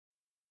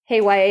Hey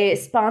YA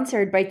is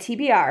sponsored by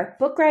TBR,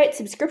 Book Riot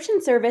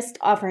subscription service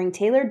offering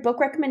tailored book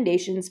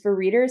recommendations for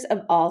readers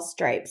of all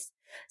stripes.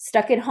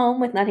 Stuck at home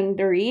with nothing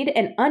to read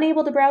and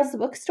unable to browse the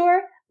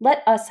bookstore?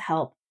 Let us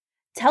help.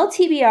 Tell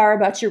TBR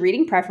about your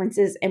reading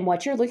preferences and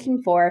what you're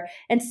looking for,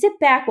 and sit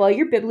back while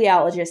your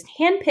bibliologist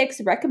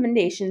handpicks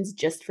recommendations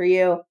just for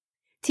you.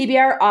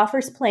 TBR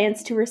offers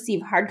plans to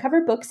receive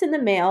hardcover books in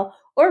the mail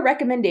or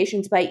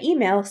recommendations by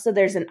email, so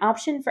there's an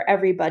option for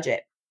every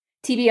budget.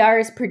 TBR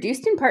is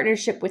produced in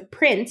partnership with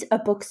Print, a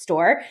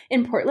bookstore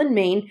in Portland,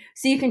 Maine,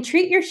 so you can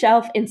treat your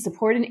shelf and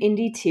support an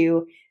indie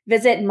too.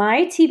 Visit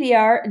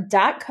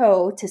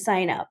mytbr.co to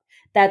sign up.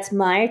 That's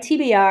mytbr.co.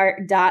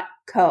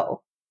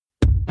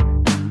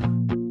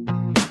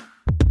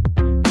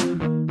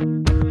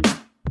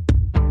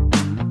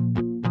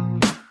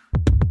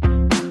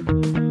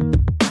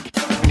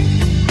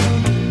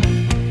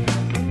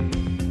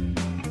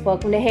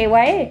 Welcome to Hey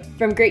YA.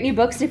 From great new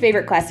books to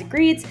favorite classic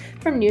reads,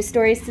 from news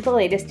stories to the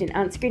latest in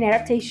on-screen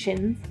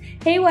adaptations,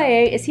 Hey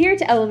YA is here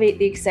to elevate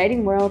the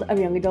exciting world of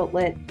young adult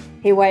lit.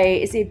 Hey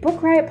YA is a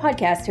Book Riot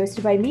podcast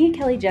hosted by me,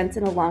 Kelly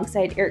Jensen,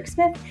 alongside Eric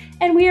Smith,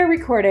 and we are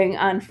recording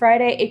on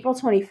Friday, April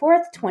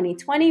 24th,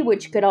 2020,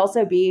 which could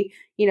also be,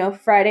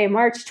 Friday,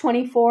 March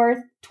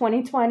 24th,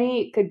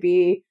 2020. It could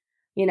be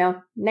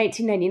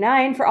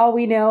 1999 for all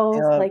we know.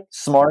 Like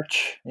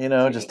Smarch,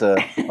 just a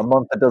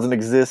month that doesn't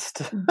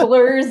exist.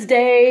 Blur's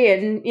Day,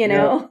 and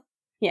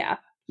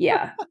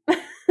yeah.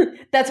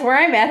 That's where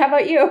I'm at. How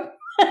about you?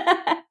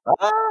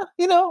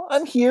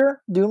 I'm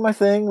here doing my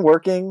thing,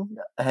 working,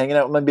 hanging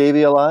out with my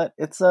baby a lot.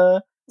 It's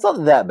not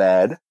that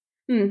bad.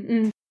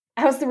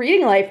 How's the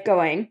reading life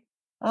going?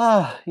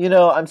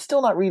 I'm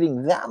still not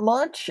reading that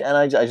much, and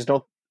I just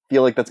don't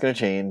feel like that's going to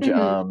change.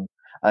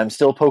 I'm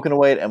still poking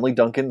away at Emily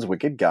Duncan's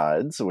Wicked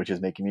Gods, which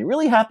is making me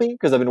really happy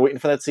because I've been waiting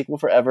for that sequel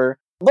forever.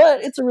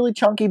 But it's a really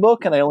chunky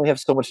book, and I only have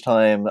so much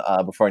time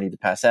before I need to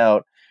pass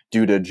out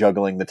due to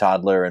juggling the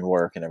toddler and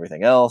work and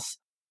everything else.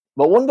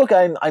 But one book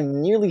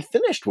I'm nearly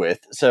finished with,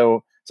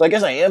 so I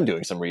guess I am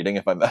doing some reading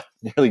if I'm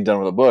nearly done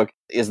with a book,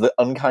 is The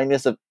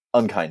Kindness of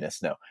Han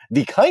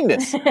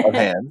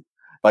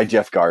by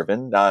Jeff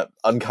Garvin.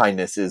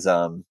 Unkindness is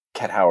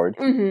Kat Howard.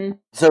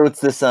 So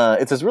it's this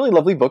really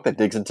lovely book that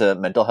digs into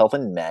mental health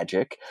and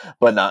magic,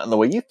 but not in the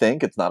way you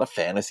think. It's not a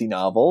fantasy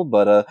novel,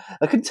 but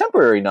a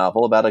contemporary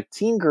novel about a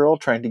teen girl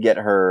trying to get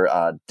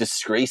her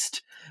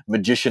disgraced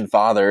magician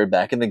father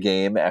back in the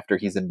game after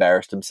he's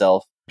embarrassed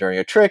himself during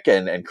a trick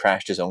and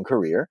crashed his own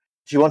career.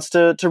 She wants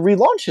to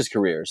relaunch his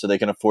career so they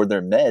can afford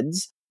their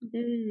meds.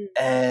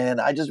 And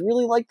I just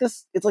really like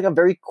this. It's like a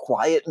very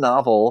quiet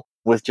novel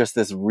with just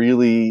this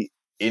really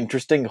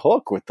interesting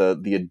hook with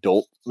the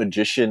adult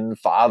magician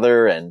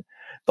father and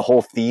the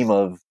whole theme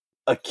of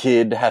a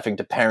kid having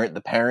to parent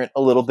the parent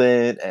a little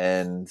bit,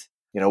 and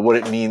what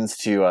it means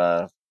to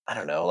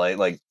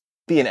like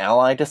be an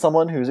ally to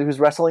someone who's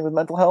wrestling with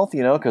mental health,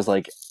 because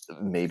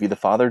maybe the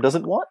father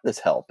doesn't want this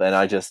help. And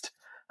I just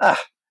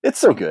it's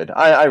so good.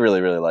 I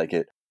really, really like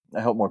it.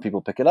 I hope more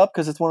people pick it up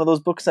because it's one of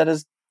those books that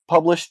is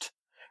published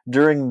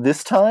during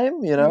this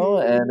time,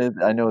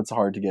 and I know it's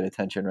hard to get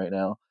attention right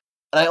now.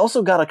 And I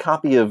also got a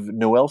copy of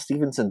Noelle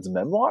Stevenson's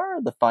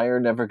memoir, The Fire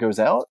Never Goes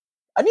Out.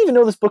 I didn't even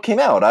know this book came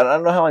out. I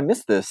don't know how I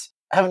missed this.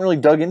 I haven't really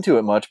dug into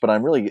it much, but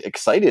I'm really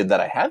excited that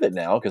I have it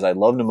now because I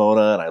love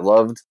Nimona and I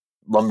loved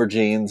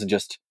Lumberjanes and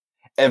just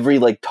every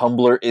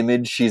Tumblr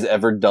image she's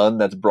ever done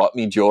that's brought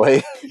me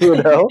joy,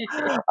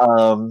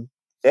 I'm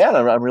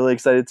really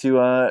excited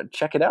to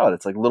check it out.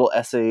 It's like little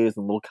essays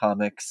and little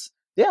comics.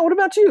 Yeah, what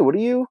about you? What are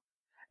you...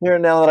 Here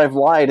now that I've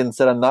lied and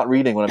said I'm not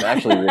reading when I'm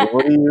actually reading,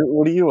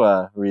 what are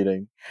you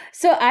reading?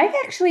 So I've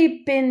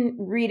actually been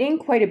reading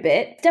quite a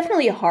bit.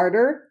 Definitely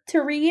harder to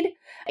read,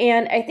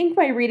 and I think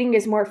my reading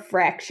is more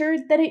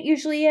fractured than it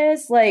usually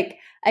is. I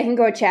can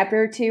go a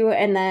chapter or two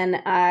and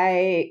then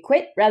I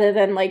quit rather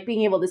than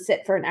being able to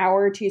sit for an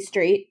hour or two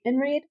straight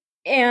and read.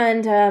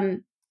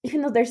 And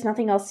even though there's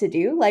nothing else to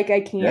do, I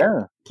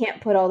can't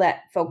put all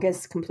that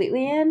focus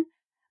completely in.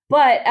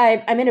 But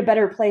I'm in a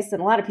better place than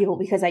a lot of people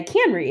because I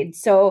can read.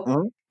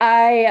 So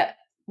I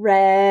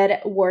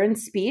read War and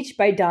Speech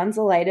by Dawn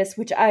Zolitis,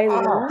 which I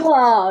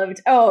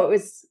loved. Oh, it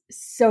was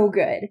so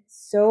good.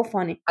 So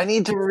funny. I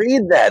need to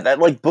read that.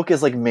 That book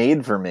is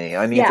made for me.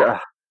 I need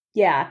to.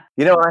 Yeah.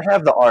 I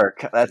have the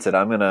arc. That's it.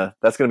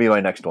 That's gonna be my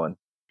next one.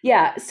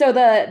 Yeah. So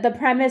the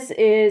premise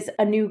is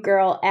a new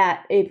girl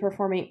at a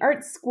performing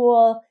arts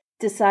school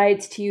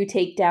decides to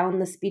take down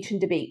the speech and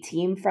debate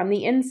team from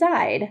the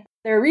inside.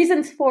 There are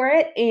reasons for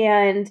it,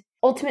 and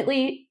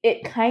ultimately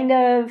it kind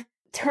of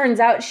turns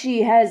out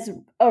she has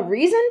a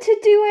reason to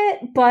do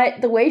it,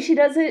 but the way she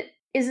does it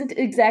isn't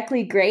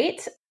exactly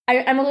great.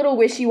 I'm a little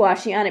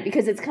wishy-washy on it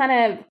because it's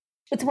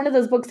one of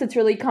those books that's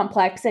really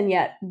complex and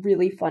yet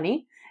really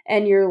funny.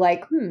 And you're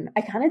like,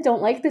 I kind of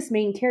don't like this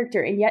main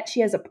character, and yet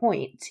she has a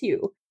point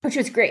too, which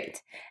was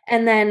great.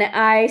 And then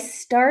I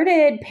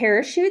started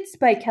Parachutes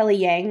by Kelly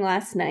Yang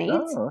last night.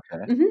 Oh,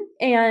 okay.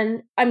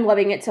 And I'm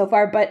loving it so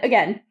far, but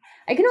again,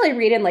 I can only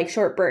read in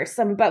short bursts.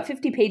 I'm about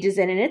 50 pages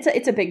in, and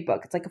it's a big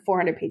book. It's a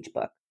 400-page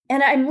book.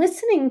 And I'm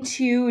listening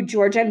to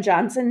George M.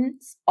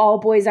 Johnson's All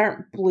Boys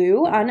Aren't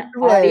Blue on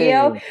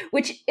audio,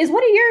 which is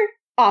one of your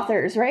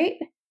authors, right?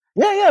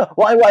 Yeah.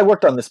 Well, I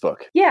worked on this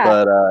book. Yeah.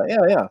 But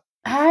yeah.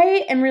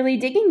 I am really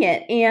digging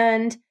it.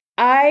 And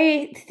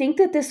I think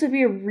that this would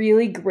be a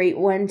really great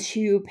one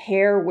to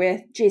pair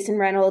with Jason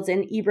Reynolds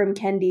and Ibram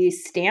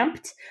Kendi's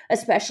Stamped,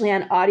 especially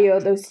on audio.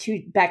 Those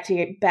two back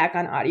to back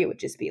on audio would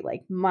just be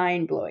like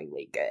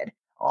mind-blowingly good.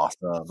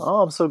 Awesome.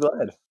 Oh, I'm so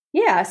glad.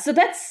 Yeah, so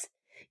that's,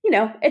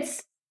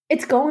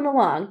 it's going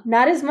along.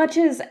 Not as much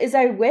as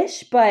I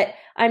wish, but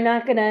I'm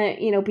not going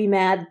to, be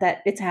mad that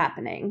it's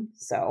happening.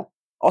 So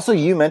also,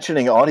 you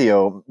mentioning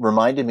audio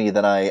reminded me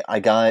that I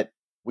got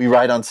We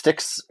Ride on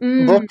Sticks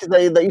book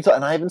that you taught,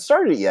 and I haven't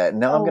started it yet.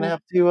 Now I'm going to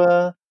have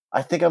to,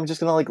 I think I'm just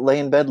going to like lay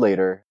in bed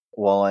later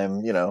while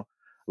I'm,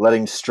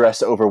 letting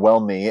stress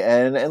overwhelm me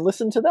and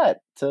listen to that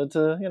to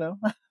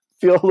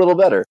feel a little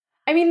better.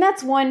 I mean,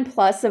 that's one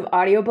plus of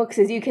audiobooks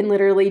is you can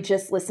literally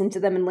just listen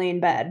to them and lay in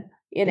bed,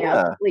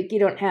 Yeah. Like you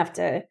don't have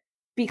to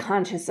be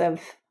conscious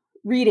of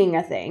reading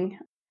a thing.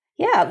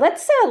 Yeah,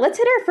 let's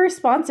hit our first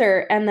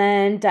sponsor and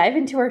then dive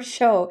into our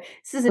show.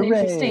 This is an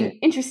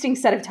interesting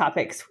set of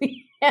topics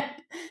we have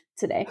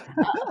today.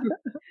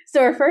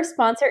 So our first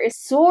sponsor is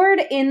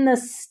Sword in the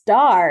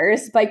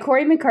Stars by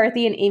Corey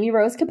McCarthy and Amy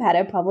Rose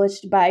Capetta,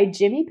 published by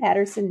Jimmy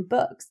Patterson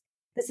Books.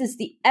 This is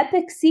the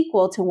epic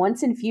sequel to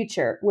Once and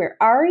Future, where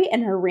Ari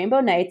and her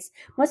Rainbow Knights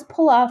must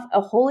pull off a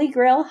Holy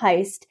Grail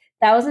heist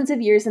thousands of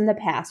years in the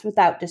past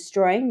without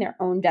destroying their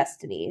own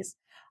destinies.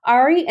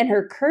 Ari and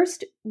her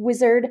cursed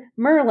wizard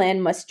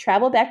Merlin must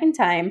travel back in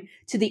time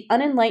to the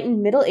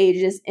unenlightened Middle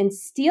Ages and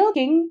steal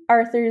King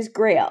Arthur's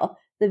Grail,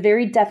 the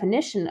very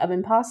definition of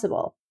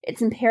impossible.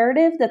 It's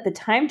imperative that the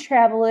time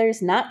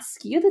travelers not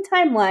skew the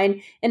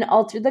timeline and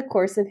alter the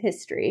course of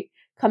history.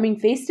 Coming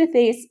face to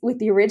face with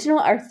the original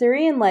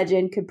Arthurian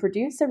legend could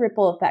produce a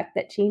ripple effect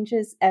that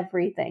changes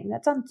everything.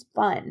 That sounds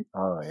fun.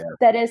 Oh, yeah.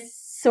 That is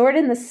Sword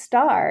in the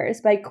Stars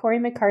by Corey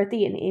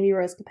McCarthy and Amy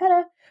Rose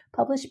Capetta,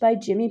 published by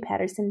Jimmy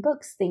Patterson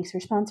Books. Thanks for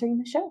sponsoring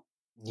the show.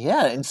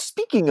 Yeah, and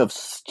speaking of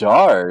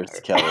stars,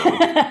 Kelly,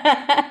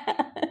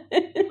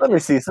 let me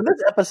see. So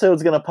this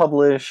episode's going to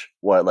publish,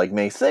 what, like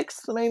May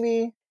 6th,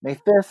 maybe? May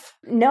 5th?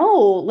 No,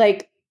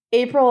 like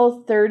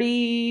April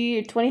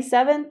 30,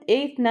 27th,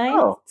 8th,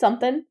 9th,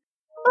 something.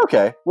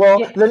 Okay, well,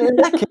 then in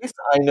that case,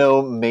 I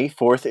know May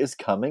 4th is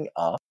coming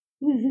up,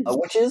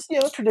 which is,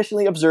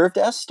 traditionally observed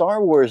as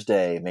Star Wars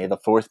Day. May the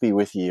 4th be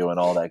with you and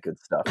all that good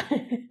stuff.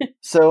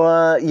 So,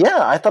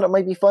 I thought it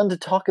might be fun to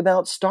talk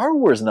about Star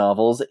Wars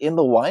novels in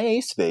the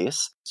YA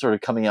space, sort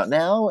of coming out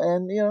now,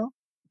 and,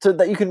 so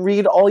that you can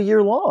read all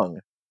year long.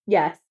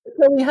 Yes.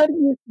 Kelly, how do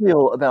you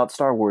feel about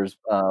Star Wars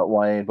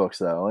YA books,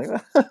 though?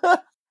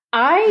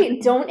 I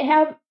don't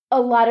have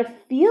a lot of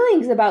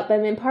feelings about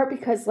them, in part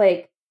because,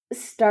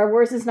 Star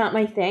Wars is not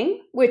my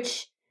thing,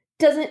 which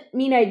doesn't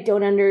mean I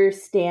don't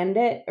understand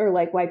it or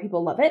why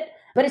people love it,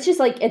 but it's just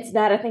it's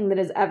not a thing that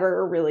has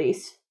ever really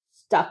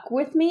stuck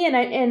with me,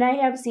 and I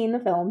have seen the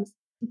films.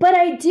 But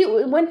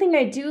one thing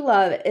I do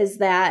love is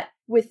that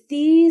with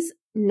these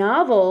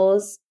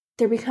novels,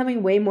 they're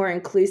becoming way more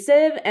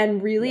inclusive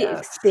and really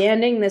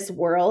expanding this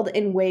world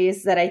in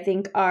ways that I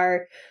think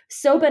are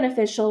so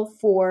beneficial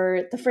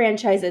for the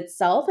franchise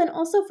itself and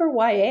also for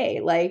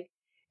YA.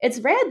 It's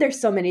rad there's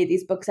so many of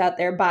these books out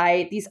there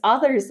by these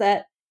authors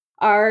that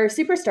are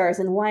superstars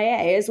in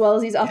YA, as well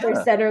as these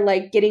authors that are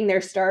getting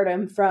their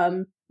stardom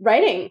from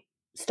writing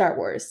Star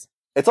Wars.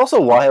 It's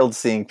also wild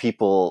seeing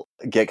people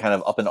get kind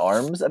of up in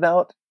arms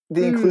about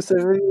the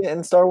inclusivity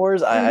in Star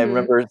Wars. I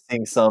remember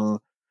seeing some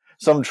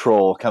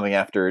troll coming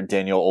after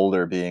Daniel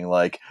Older being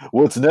like,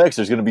 what's next?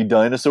 There's going to be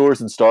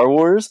dinosaurs in Star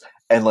Wars?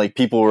 And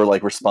people were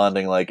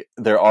responding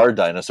there are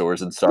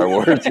dinosaurs in Star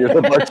Wars.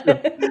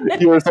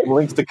 Here's some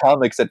links to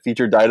comics that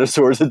feature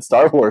dinosaurs in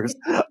Star Wars.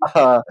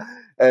 And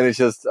it's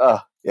just,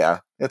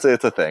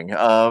 it's a thing. And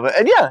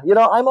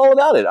I'm all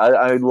about it.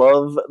 I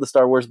love the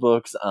Star Wars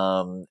books.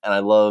 And I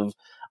love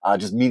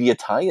just media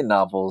tie-in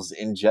novels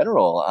in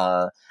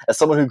general. As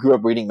someone who grew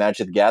up reading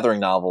Magic the Gathering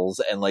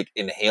novels and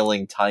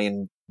inhaling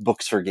tie-in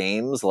books for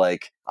games,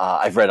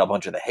 I've read a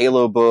bunch of the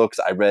Halo books.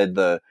 I read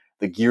the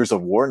Gears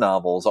of War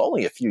novels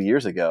only a few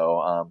years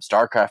ago.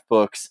 StarCraft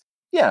books.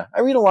 Yeah, I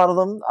read a lot of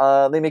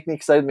them. They make me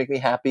excited, make me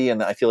happy,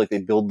 and I feel like they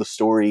build the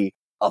story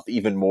up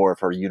even more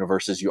for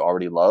universes you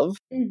already love.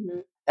 Mm-hmm.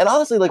 And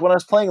honestly, when I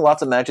was playing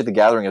lots of Magic the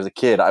Gathering as a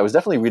kid, I was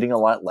definitely reading a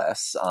lot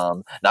less.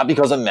 Not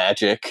because of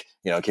Magic,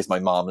 in case my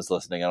mom is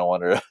listening, I don't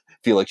want her to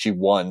feel like she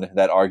won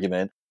that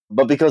argument,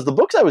 but because the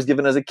books I was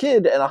given as a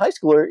kid and a high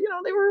schooler,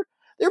 they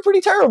were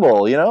pretty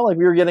terrible. We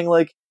were getting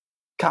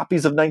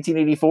copies of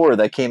 1984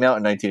 that came out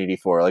in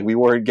 1984. We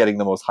weren't getting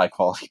the most high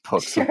quality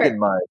books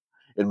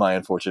in my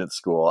unfortunate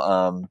school.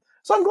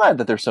 So I'm glad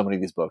that there's so many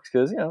of these books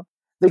because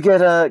they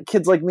get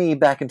kids like me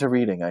back into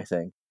reading, I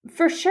think.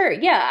 For sure.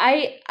 Yeah,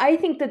 I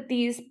think that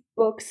these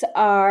books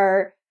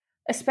are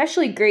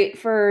especially great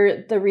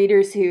for the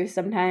readers who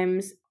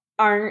sometimes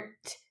aren't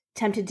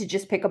tempted to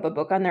just pick up a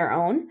book on their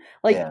own.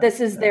 Like, this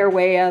is their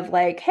way of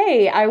like,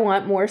 hey, I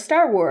want more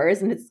Star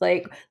Wars. And it's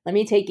like, let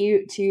me take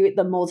you to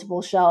the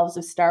multiple shelves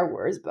of Star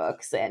Wars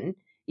books. And,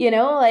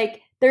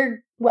 like,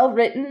 they're well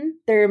written,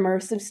 they're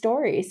immersive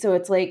stories. So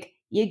it's like,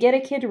 you get a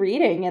kid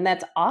reading, and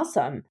that's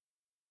awesome.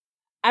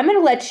 I'm going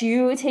to let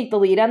you take the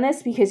lead on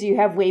this because you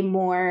have way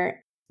more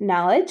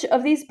knowledge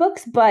of these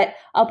books, but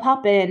I'll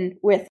pop in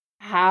with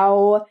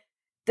how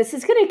this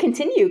is going to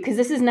continue, because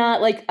this is not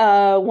like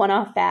a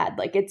one-off fad.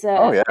 Like, it's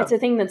a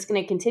thing that's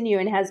going to continue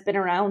and has been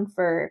around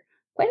for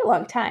quite a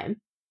long time.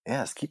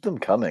 Yes, keep them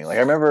coming. Like,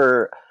 I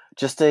remember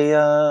just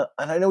and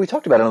I know we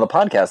talked about it on the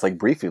podcast, like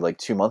briefly, like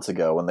 2 months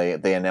ago when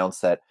they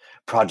announced that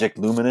Project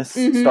Luminous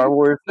Star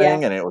Wars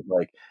thing, and it was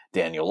like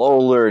Daniel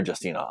Oler,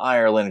 Justina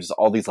Ireland, just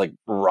all these like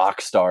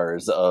rock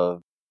stars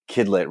of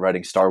kidlit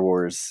writing Star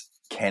Wars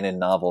canon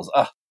novels.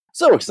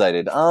 So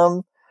excited.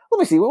 Let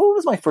me see. What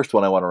was my first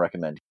one I want to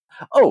recommend?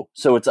 Oh,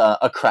 so it's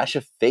A Crash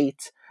of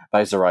Fate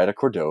by Zoraida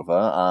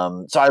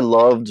Cordova. So I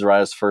loved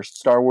Zoraida's first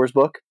Star Wars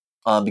book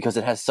because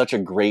it has such a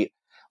great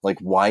like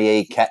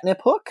YA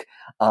catnip hook.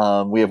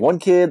 We have one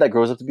kid that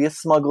grows up to be a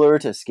smuggler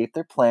to escape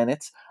their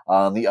planet.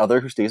 The other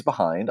who stays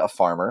behind, a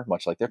farmer,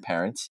 much like their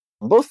parents.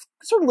 Both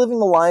sort of living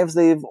the lives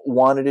they've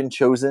wanted and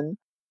chosen.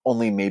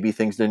 Only maybe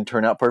things didn't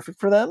turn out perfect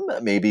for them.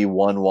 Maybe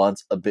one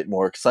wants a bit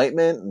more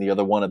excitement and the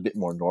other one a bit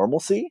more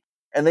normalcy.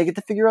 And they get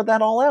to figure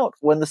that all out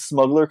when the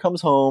smuggler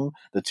comes home.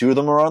 The two of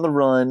them are on the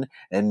run,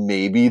 and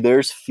maybe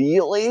there's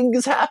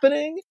feelings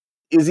happening.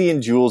 Izzy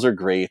and Jules are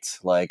great.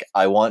 Like,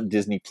 I want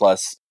Disney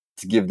Plus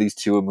to give these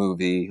two a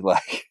movie.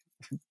 Like,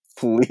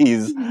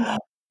 please.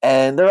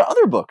 And there are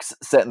other books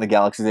set in the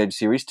Galaxy's Edge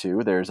series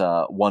too. There's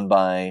one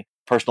by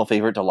personal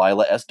favorite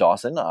Delilah S.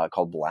 Dawson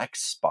called Black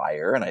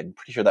Spire, and I'm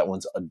pretty sure that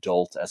one's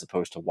adult as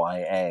opposed to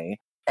YA.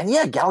 And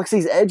yeah,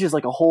 Galaxy's Edge is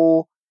like a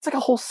whole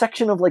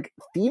section of like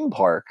theme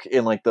park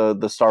in like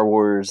the Star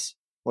Wars.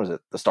 What is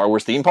it? The Star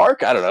Wars theme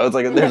park? I don't know. It's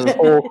like there's this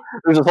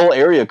whole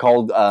area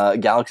called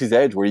Galaxy's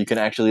Edge where you can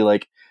actually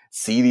like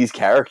see these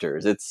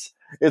characters.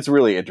 It's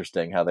really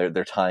interesting how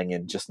they're tying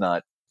in just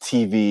not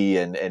TV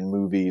and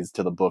movies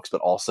to the books, but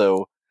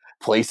also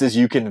places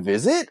you can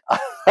visit.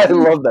 I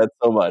love that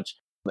so much.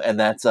 And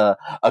that's A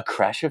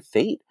Crash of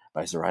Fate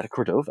by Zoraida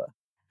Cordova.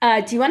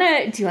 Do you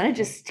want to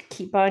just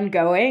keep on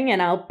going,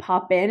 and I'll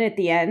pop in at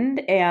the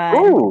end? And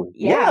ooh,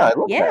 yeah, I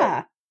love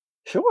that.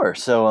 Sure.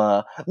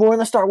 So more in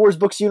the Star Wars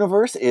books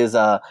universe is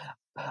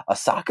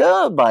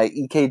Ahsoka by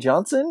E.K.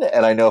 Johnson.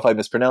 And I know if I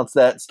mispronounce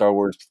that, Star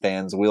Wars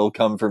fans will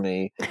come for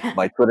me.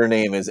 My Twitter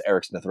name is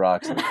Eric Smith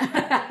Rocks.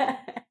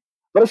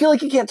 But I feel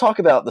like you can't talk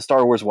about the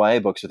Star Wars YA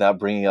books without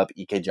bringing up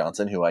E.K.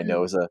 Johnson, who I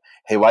know is a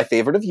Hey-Y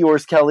favorite of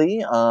yours,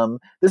 Kelly.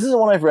 This isn't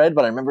one I've read,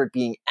 but I remember it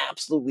being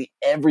absolutely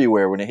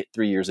everywhere when it hit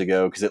 3 years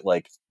ago because it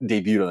like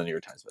debuted on the New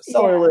York Times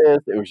bestseller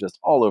list. It was just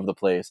all over the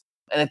place.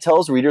 And it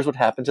tells readers what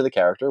happened to the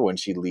character when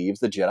she leaves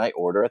the Jedi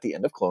Order at the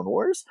end of Clone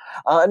Wars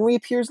and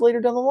reappears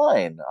later down the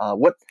line.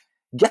 What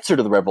gets her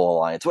to the Rebel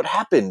Alliance? What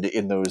happened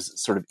in those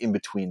sort of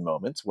in-between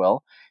moments?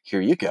 Well,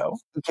 here you go.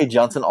 E.K.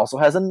 Johnson also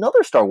has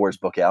another Star Wars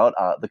book out,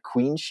 the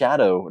Queen's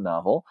Shadow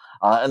novel,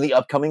 and the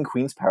upcoming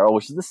Queen's Peril,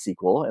 which is the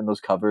sequel, and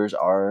those covers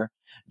are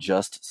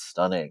just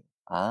stunning.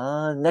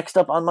 Next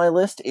up on my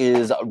list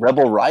is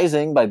Rebel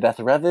Rising by Beth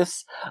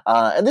Revis.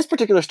 And this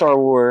particular Star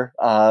Wars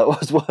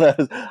was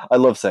one I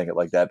love saying it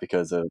like that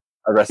because of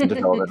Arrested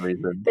Development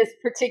reason. This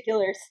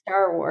particular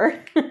Star Wars.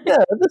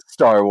 Yeah, this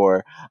Star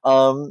Wars.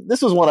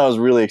 This was one I was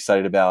really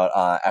excited about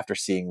after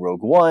seeing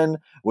Rogue One,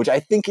 which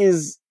I think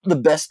is the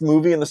best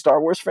movie in the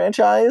Star Wars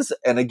franchise.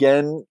 And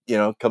again,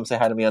 come say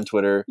hi to me on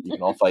Twitter. You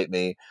can all fight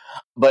me.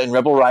 But in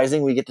Rebel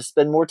Rising, we get to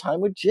spend more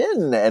time with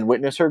Jyn and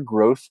witness her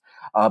growth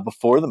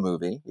before the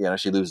movie.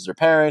 She loses her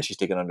parents. She's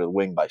taken under the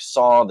wing by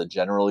Saw, the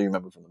general you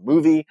remember from the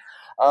movie,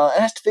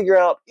 and has to figure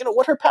out,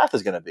 what her path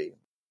is going to be.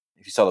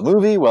 If you saw the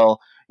movie, well,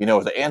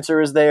 the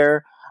answer is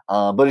there.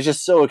 But it's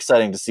just so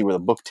exciting to see where the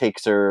book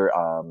takes her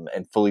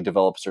and fully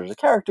develops her as a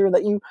character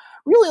that you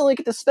really only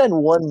get to spend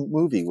one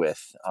movie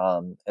with.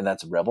 And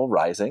that's Rebel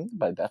Rising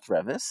by Beth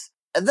Revis.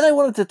 And then I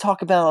wanted to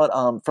talk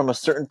about From a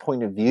Certain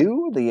Point of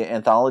View, the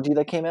anthology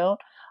that came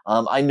out.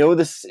 I know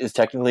this is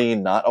technically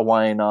not a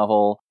YA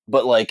novel,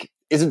 but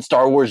isn't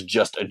Star Wars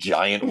just a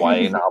giant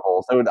YA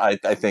novel? So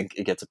I think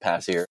it gets a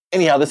pass here.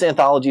 Anyhow, this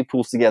anthology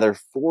pulls together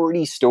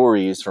 40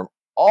 stories from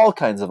all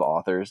kinds of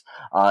authors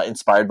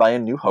inspired by A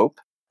New Hope.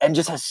 And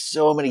just has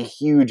so many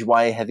huge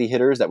YA heavy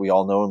hitters that we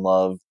all know and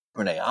love.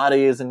 Renee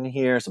Ahdieh is in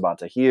here, Sabaa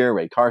Tahir,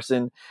 Ray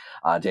Carson,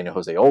 Daniel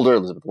Jose Older,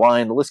 Elizabeth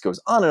Wein. The list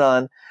goes on.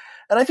 And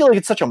I feel like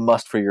it's such a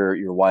must for your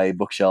YA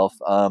bookshelf.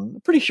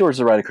 I'm pretty sure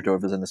Zoraida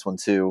Cordova is in this one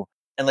too.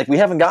 And we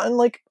haven't gotten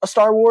a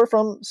Star Wars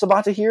from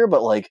Sabaa Tahir,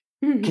 but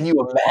can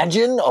you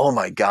imagine? Oh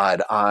my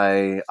God,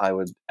 I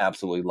would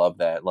absolutely love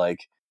that.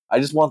 I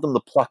just want them to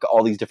pluck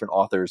all these different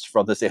authors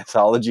from this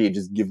anthology and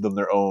just give them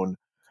their own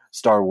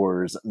Star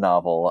Wars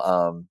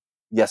novel.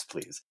 Yes,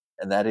 please.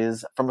 And that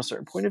is From a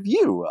Certain Point of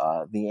View,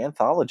 the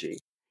anthology.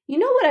 You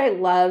know what I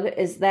love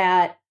is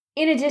that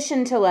in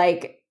addition to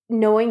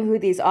knowing who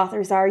these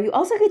authors are, you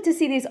also get to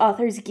see these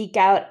authors geek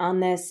out on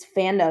this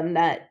fandom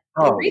that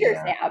the readers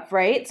have,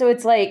 right? So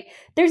it's like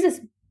there's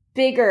this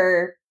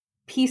bigger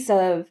piece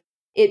of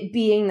it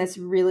being this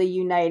really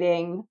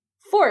uniting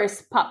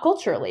force pop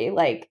culturally.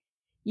 Like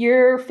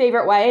your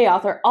favorite YA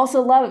author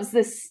also loves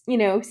this,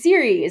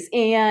 series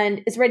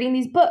and is writing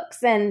these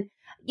books, and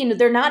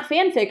they're not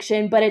fan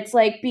fiction, but it's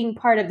like being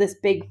part of this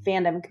big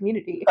fandom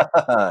community.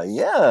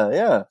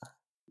 Yeah.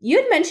 You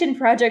had mentioned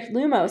Project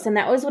Lumos, and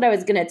that was what I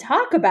was going to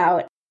talk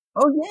about.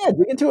 Oh, yeah.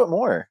 Dig into it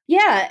more.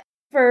 Yeah.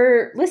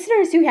 For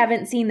listeners who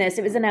haven't seen this,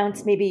 it was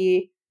announced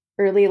maybe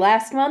early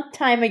last month.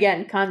 Time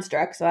again,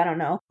 Construct, so I don't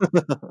know.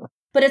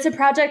 But it's a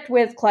project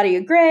with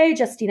Claudia Gray,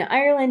 Justina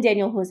Ireland,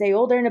 Daniel Jose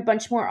Older, and a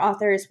bunch more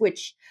authors,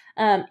 which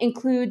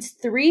includes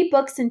 3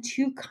 books and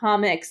 2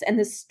 comics. And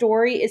the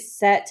story is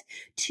set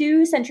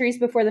 2 centuries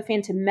before The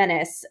Phantom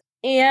Menace.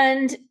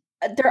 And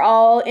they're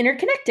all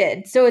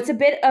interconnected. So it's a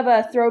bit of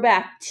a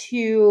throwback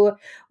to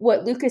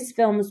what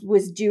Lucasfilms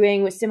was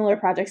doing with similar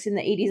projects in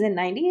the 80s and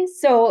 90s.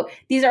 So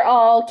these are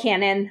all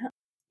canon.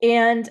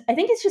 And I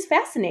think it's just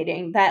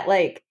fascinating that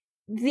like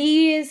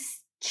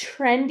these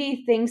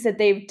trendy things that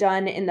they've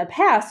done in the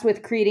past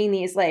with creating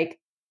these like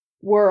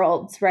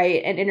worlds,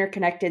 right, and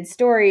interconnected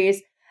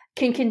stories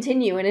can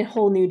continue in a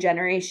whole new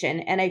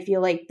generation. And I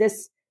feel like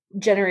this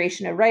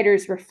generation of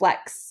writers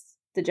reflects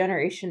the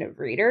generation of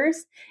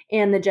readers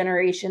and the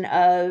generation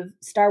of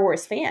Star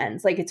Wars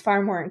fans. Like it's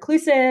far more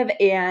inclusive,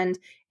 and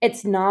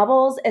it's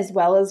novels as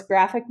well as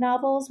graphic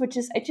novels, which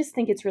is, I just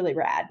think it's really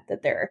rad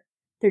that they're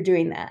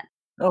doing that.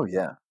 Oh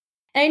yeah.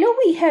 And I know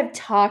we have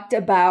talked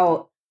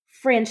about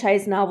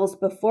franchise novels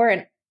before,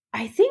 and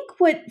I think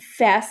what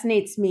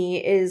fascinates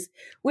me is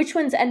which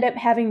ones end up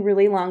having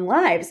really long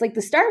lives, like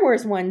the Star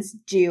Wars ones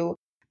do.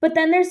 But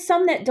then there's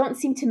some that don't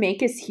seem to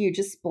make as huge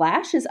a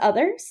splash as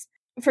others.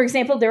 For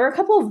example, there were a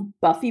couple of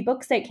Buffy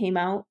books that came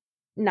out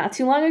not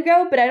too long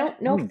ago, but I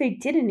don't know if they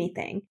did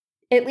anything.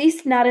 At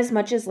least not as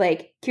much as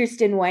like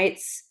Kirsten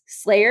White's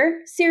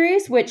Slayer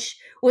series, which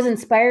was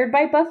inspired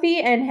by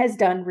Buffy and has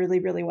done really,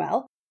 really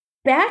well.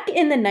 Back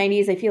in the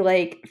 90s, I feel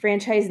like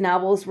franchise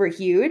novels were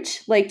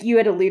huge, like you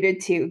had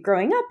alluded to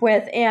growing up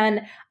with.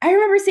 And I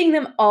remember seeing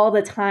them all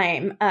the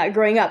time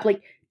growing up.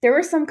 Like there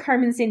were some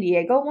Carmen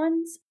Sandiego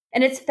ones,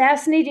 and it's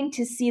fascinating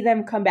to see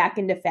them come back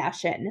into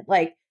fashion.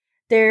 Like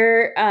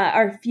there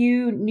are a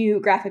few new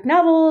graphic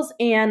novels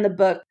and the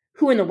book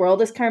Who in the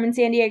World is Carmen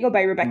Sandiego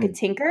by Rebecca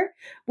Tinker,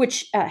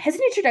 which has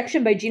an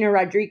introduction by Gina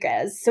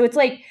Rodriguez. So it's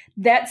like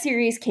that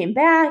series came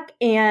back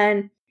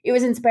and it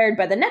was inspired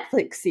by the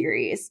Netflix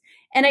series.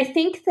 And I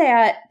think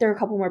that there are a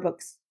couple more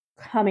books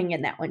coming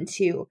in that one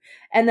too.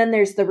 And then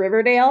there's the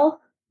Riverdale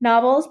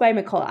novels by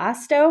Nicole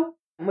Asto,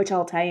 which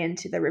I'll tie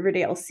into the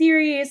Riverdale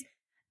series.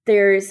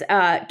 There's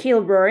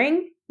Caleb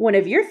Roaring, one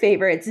of your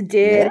favorites,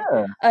 did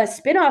a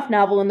spin-off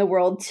novel in the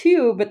world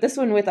too, but this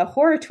one with a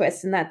horror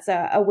twist, and that's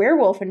a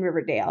werewolf in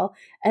Riverdale.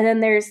 And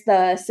then there's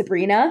the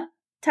Sabrina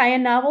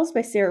tie-in novels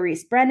by Sarah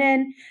Reese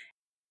Brennan.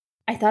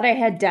 I thought I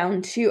had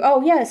down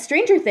to,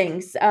 Stranger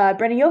Things.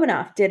 Brenna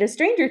Yovanoff did a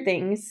Stranger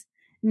Things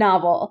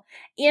novel.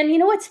 And you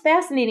know what's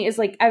fascinating is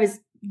like I was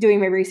doing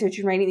my research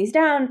and writing these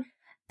down.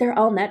 They're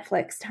all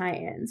Netflix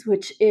tie-ins,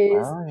 which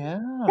is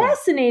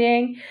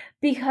fascinating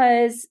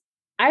because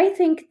I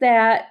think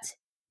that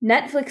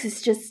Netflix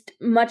is just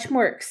much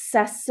more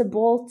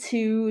accessible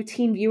to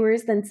teen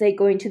viewers than, say,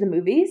 going to the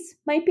movies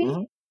might be.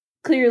 Mm-hmm.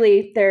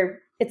 Clearly,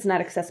 it's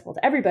not accessible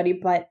to everybody,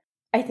 but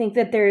I think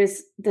that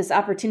there's this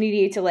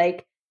opportunity to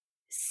like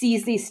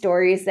seize these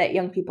stories that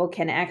young people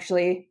can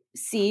actually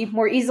see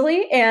more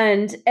easily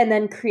and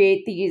then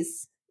create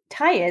these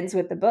tie-ins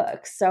with the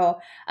books. So,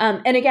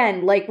 and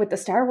again, like with the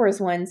Star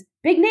Wars ones,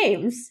 big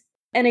names.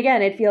 And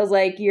again, it feels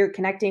like you're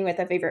connecting with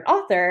a favorite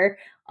author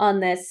on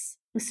this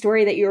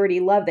story that you already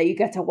love that you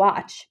get to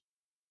watch.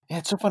 Yeah,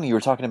 it's so funny you were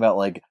talking about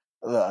like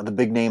the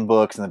big name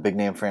books and the big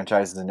name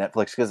franchises in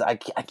Netflix, because I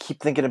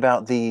keep thinking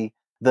about the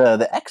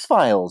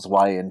X-Files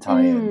YA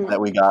tie-in that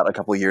we got a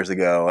couple years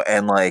ago,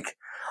 and like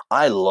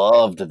I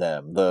loved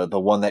them. The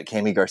one that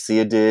Cami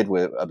Garcia did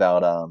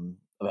about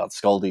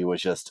Scully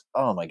was just,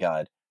 oh my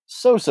god,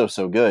 so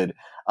good.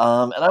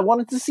 And I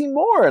wanted to see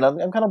more, and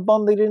I'm kind of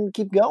bummed they didn't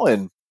keep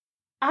going.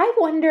 I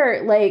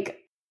wonder, like,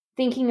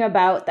 thinking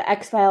about the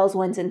X-Files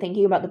ones and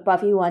thinking about the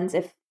Buffy ones,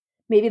 if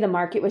maybe the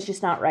market was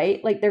just not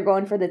right. Like, they're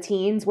going for the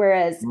teens,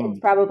 whereas it's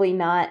probably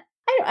not.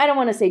 I don't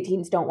want to say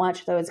teens don't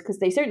watch those, because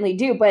they certainly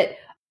do, but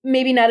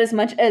maybe not as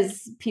much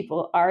as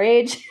people our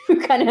age who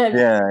kind of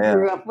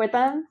grew up with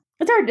them.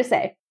 It's hard to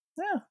say.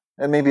 Yeah.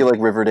 And maybe like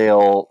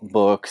Riverdale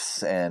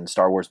books and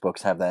Star Wars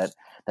books have that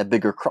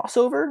bigger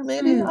crossover,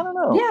 maybe? I don't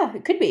know. Yeah,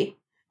 it could be.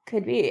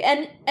 Could be.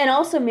 And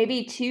also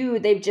maybe too,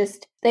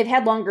 they've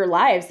had longer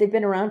lives. They've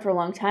been around for a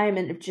long time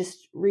and have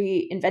just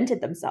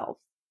reinvented themselves.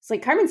 It's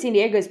like Carmen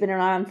Sandiego has been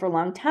around for a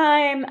long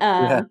time.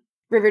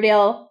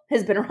 Riverdale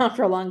has been around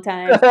for a long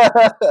time.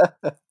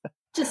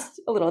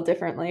 Just a little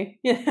differently.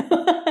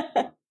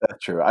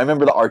 That's true. I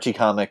remember the Archie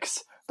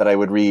comics that I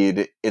would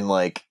read in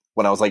like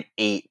when I was like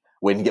 8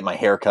 wait and get my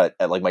hair cut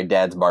at like my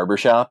dad's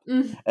barbershop.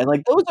 And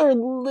like those are a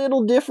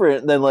little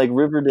different than like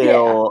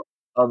Riverdale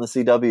on the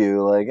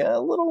CW, like a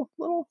little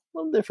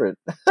different.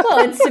 Well,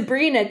 and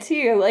Sabrina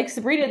too. Like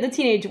Sabrina the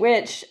Teenage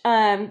Witch,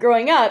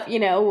 growing up,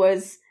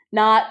 was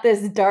not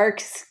this dark,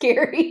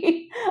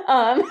 scary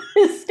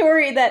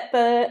story that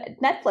the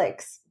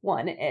Netflix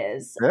one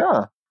is.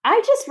 Yeah. I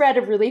just read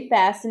a really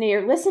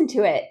fascinating, listened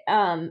to it,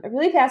 a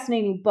really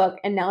fascinating book,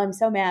 and now I'm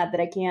so mad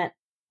that I can't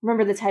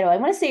remember the title. I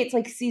want to say it's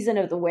like Season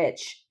of the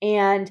Witch,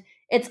 and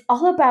it's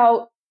all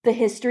about the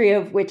history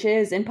of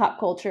witches in pop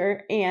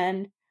culture,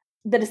 and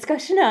the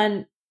discussion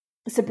on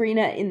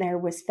Sabrina in there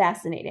was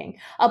fascinating.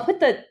 I'll put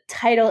the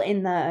title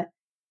in the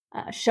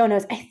show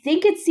notes. I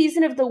think it's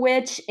Season of the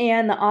Witch,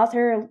 and the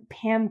author,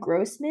 Pam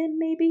Grossman,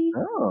 maybe?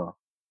 Oh.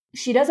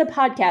 She does a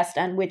podcast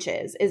on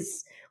witches,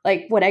 is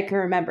like what I can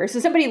remember. So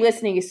somebody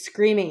listening is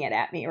screaming it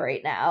at me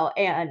right now,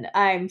 and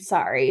I'm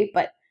sorry,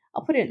 but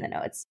I'll put it in the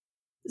notes.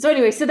 So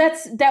anyway, so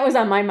that was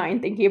on my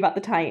mind thinking about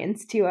the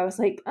tie-ins too. I was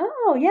like,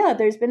 oh yeah,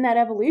 there's been that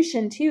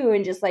evolution too,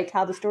 and just like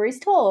how the story's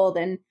told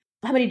and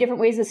how many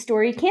different ways a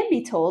story can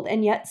be told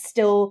and yet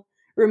still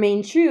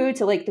remain true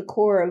to like the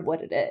core of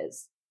what it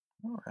is.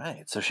 All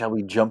right. So shall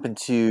we jump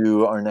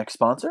into our next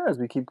sponsor as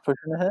we keep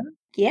pushing ahead?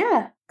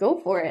 Yeah, go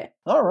for it.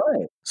 All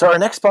right. So our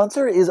next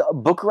sponsor is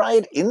Book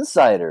Riot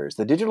Insiders,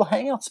 the digital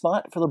hangout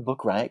spot for the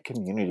Book Riot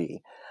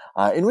community.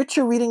 Enrich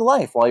your reading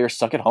life while you're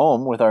stuck at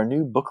home with our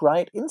new Book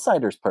Riot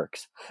Insiders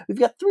perks. We've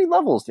got 3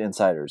 levels to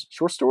Insiders: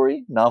 short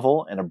story,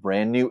 novel, and a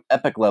brand new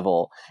epic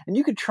level. And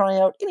you can try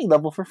out any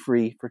level for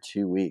free for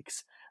 2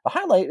 weeks. The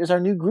highlight is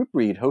our new group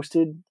read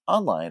hosted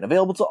online,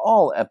 available to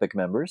all Epic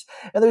members,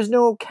 and there's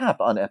no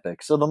cap on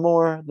Epic, so the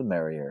more, the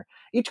merrier.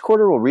 Each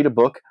quarter we'll read a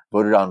book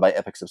voted on by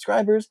Epic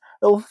subscribers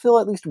that will fulfill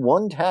at least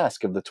one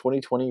task of the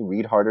 2020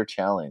 Read Harder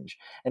Challenge,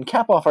 and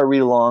cap off our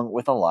read-along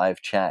with a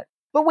live chat.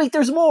 But wait,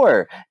 there's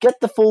more! Get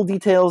the full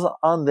details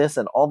on this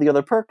and all the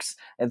other perks,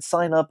 and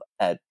sign up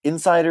at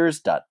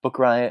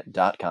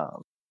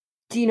insiders.bookriot.com.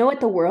 Do you know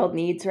what the world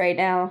needs right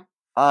now?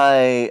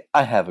 I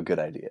have a good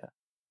idea.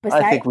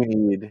 I think we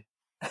need...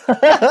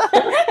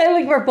 I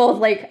think we're both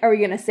like, are we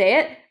going to say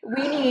it?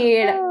 We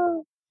need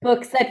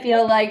books that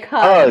feel like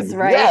hugs,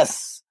 right?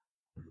 Yes!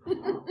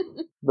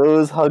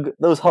 Those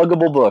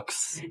huggable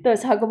books.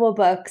 Those huggable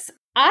books.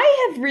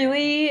 I have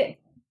really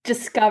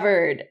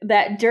discovered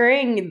that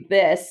during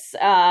this,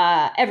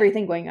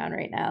 everything going on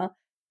right now,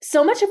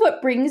 so much of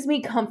what brings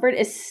me comfort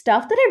is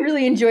stuff that I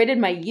really enjoyed in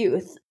my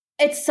youth.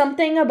 It's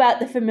something about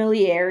the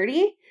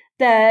familiarity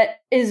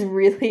that is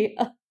really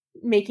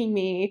making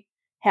me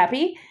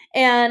happy.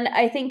 And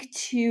I think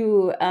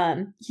too,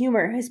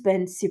 humor has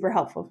been super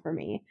helpful for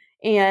me.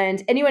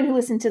 And anyone who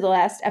listened to the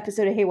last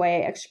episode of Hey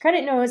YA Extra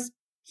Credit knows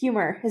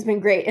humor has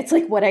been great. It's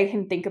like what I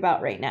can think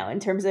about right now in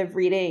terms of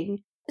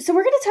reading. So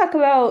we're going to talk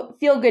about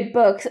feel-good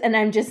books, and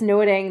I'm just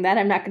noting that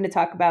I'm not going to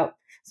talk about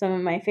some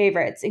of my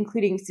favorites,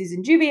 including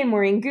Susan Juvie and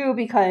Maureen Gu,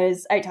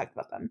 because I talked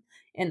about them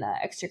in the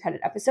Extra Credit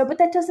episode, but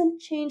that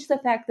doesn't change the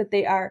fact that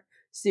they are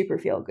super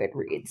feel-good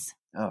reads.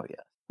 Oh,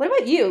 yeah. What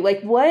about you?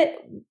 Like,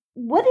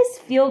 what is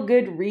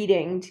feel-good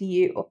reading to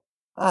you?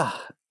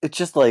 It's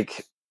just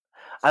like,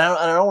 I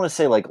don't want to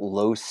say like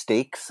low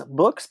stakes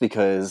books,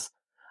 because,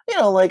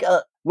 like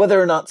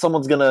whether or not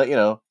someone's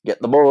gonna,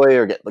 get the boy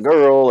or get the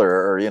girl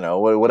or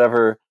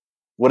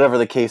whatever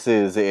the case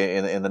is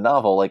in the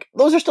novel, like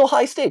those are still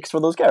high stakes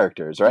for those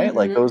characters, right? Mm-hmm.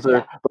 Like those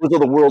are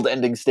the world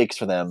ending stakes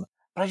for them.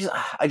 But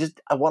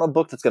I want a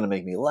book that's gonna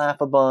make me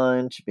laugh a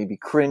bunch, maybe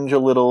cringe a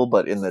little,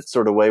 but in that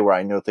sort of way where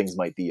I know things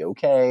might be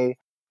okay.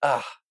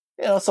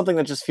 Something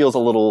that just feels a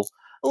little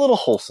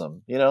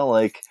wholesome,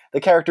 like the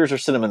characters are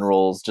cinnamon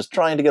rolls just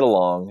trying to get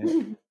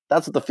along.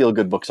 That's what the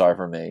feel-good books are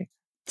for me.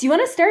 Do you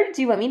want to start?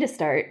 Do you want me to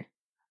start?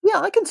 Yeah,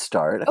 I can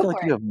start. I feel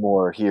like you have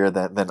more here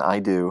than I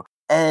do.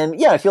 And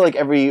yeah, I feel like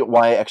every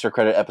YA Extra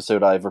Credit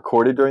episode I've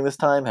recorded during this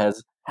time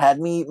has had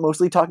me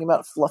mostly talking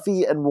about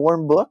fluffy and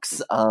warm books.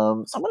 So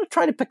I'm going to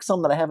try to pick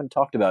some that I haven't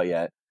talked about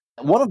yet.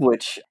 One of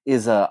which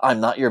is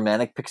I'm Not Your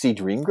Manic Pixie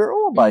Dream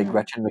Girl by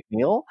Gretchen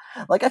McNeil.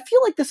 Like, I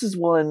feel like this is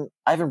one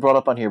I haven't brought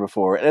up on here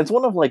before, and it's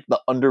one of like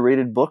the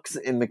underrated books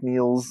in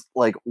McNeil's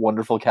like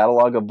wonderful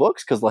catalog of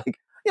books, because like,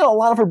 a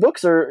lot of her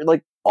books are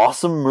like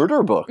awesome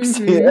murder books,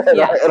 and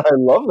I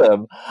love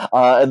them.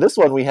 And this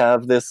one, we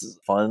have this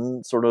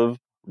fun sort of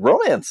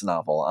romance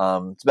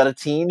novel. It's about a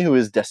teen who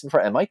is destined for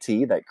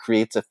MIT that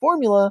creates a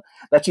formula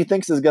that she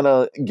thinks is going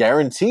to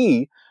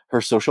guarantee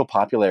her social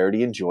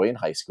popularity and joy in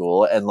high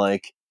school. And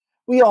like,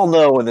 we all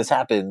know when this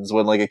happens,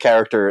 when like a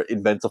character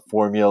invents a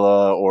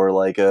formula or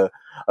like a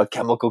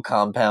chemical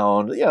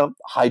compound,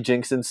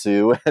 hijinks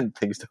ensue and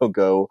things don't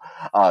go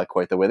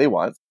quite the way they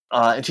want.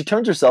 And she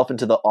turns herself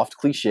into the oft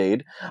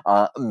cliched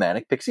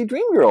manic pixie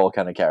dream girl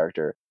kind of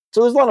character.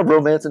 So there's a lot of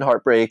romance and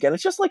heartbreak, and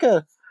it's just like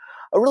a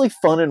really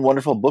fun and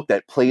wonderful book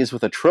that plays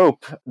with a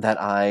trope that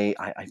I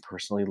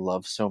personally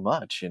love so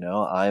much.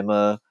 I'm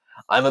a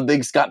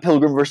big Scott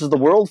Pilgrim versus the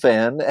World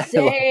fan.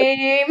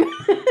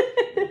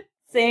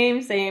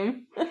 Same.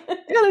 Same.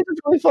 Yeah, it's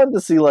just really fun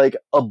to see like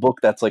a book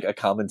that's like a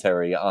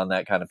commentary on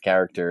that kind of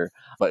character,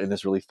 but in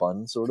this really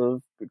fun, sort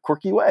of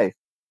quirky way.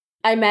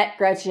 I met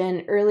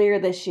Gretchen earlier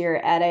this year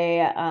at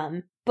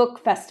a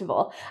book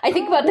festival. I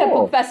think about that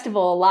Cool. book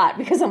festival a lot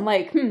because I'm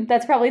like,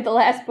 that's probably the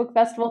last book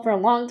festival for a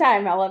long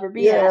time I'll ever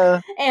be Yeah.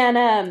 at.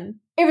 And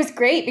it was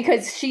great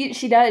because she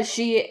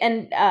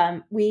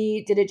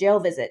we did a jail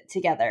visit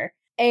together.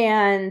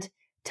 And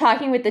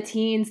talking with the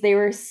teens, they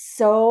were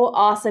so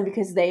awesome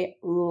because they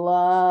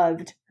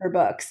loved her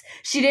books.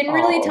 She didn't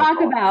really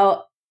talk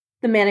about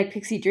the Manic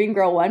Pixie Dream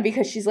Girl one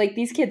because she's like,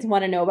 these kids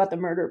want to know about the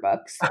murder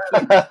books.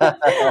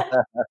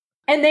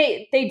 And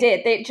they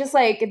did. They just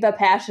like the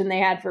passion they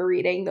had for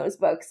reading those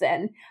books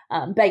and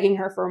begging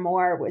her for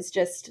more was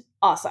just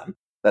awesome.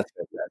 That's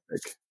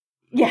fantastic.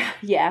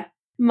 Yeah.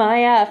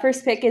 My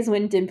first pick is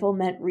When Dimple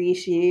Met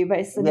Rishi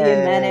by Cynthia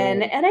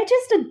Menon. And I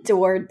just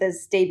adored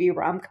this debut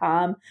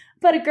rom-com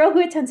about a girl who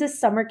attends a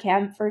summer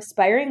camp for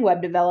aspiring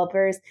web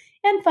developers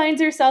and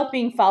finds herself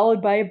being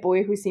followed by a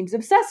boy who seems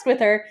obsessed with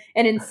her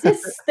and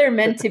insists they're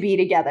meant to be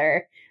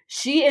together.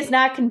 She is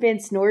not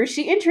convinced, nor is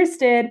she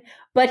interested,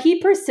 but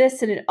he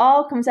persists, and it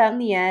all comes out in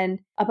the end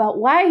about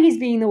why he's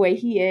being the way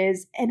he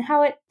is and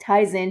how it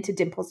ties into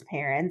Dimple's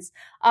parents.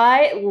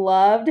 I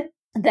loved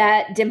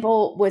that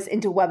Dimple was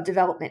into web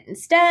development and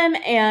STEM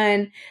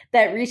and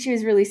that Rishi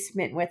was really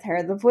smitten with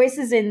her. The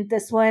voices in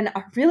this one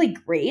are really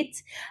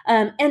great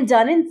and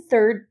done in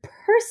third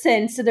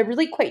person, so they're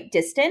really quite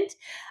distant.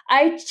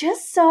 I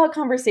just saw a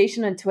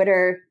conversation on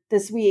Twitter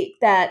this week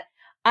that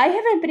I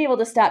haven't been able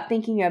to stop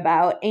thinking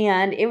about,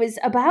 and it was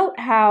about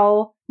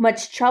how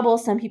much trouble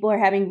some people are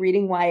having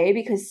reading YA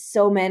because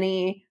so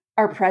many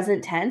are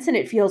present tense and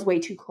it feels way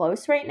too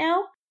close right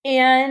now.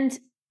 And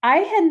I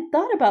hadn't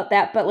thought about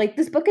that, but like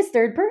this book is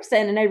third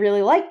person and I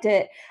really liked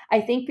it. I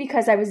think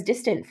because I was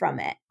distant from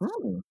it.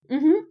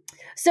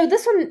 So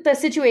this one, the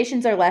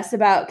situations are less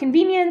about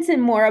convenience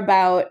and more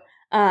about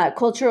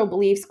cultural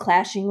beliefs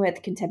clashing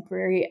with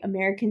contemporary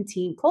American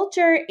teen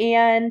culture.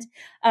 And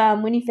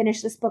when you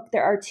finish this book,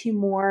 there are two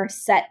more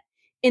set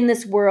in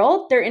this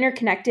world. They're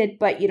interconnected,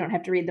 but you don't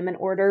have to read them in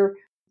order,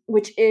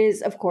 which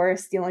is, of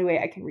course, the only way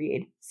I can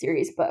read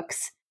series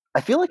books. I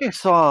feel like I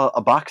saw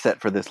a box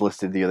set for this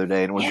listed the other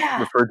day and was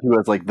referred to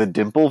as like the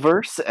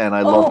Dimpleverse, and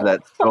I love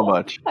that so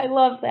much. I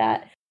love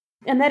that.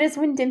 And that is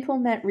When Dimple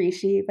Met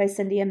Rishi by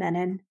Cynthia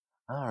Menon.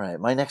 All right,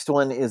 my next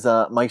one is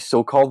My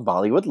So-Called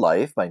Bollywood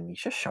Life by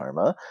Nisha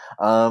Sharma.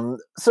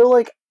 So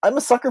like I'm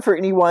a sucker for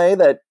any YA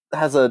that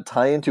has a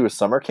tie into a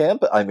summer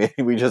camp. I mean,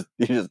 you just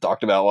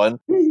talked about one.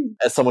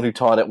 As someone who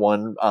taught at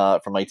one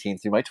from my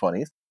teens through my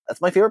 20s. That's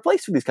my favorite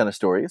place for these kind of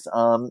stories.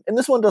 And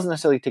this one doesn't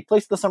necessarily take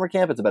place at the summer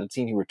camp. It's about a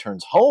teen who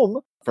returns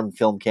home from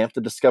film camp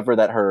to discover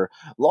that her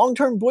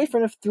long-term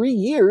boyfriend of 3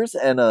 years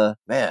and a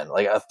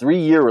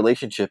 3-year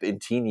relationship in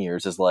teen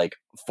years is like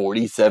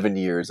 47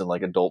 years in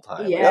like adult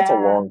time. Yeah. Like, that's a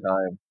long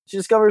time. She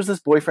discovers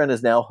this boyfriend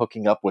is now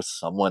hooking up with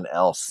someone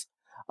else.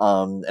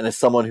 And as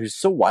someone who's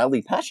so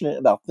wildly passionate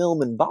about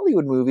film and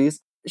Bollywood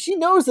movies, she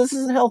knows this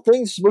isn't how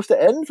things are supposed to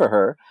end for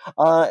her,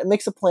 and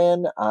makes a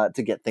plan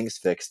to get things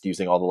fixed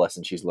using all the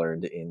lessons she's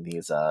learned in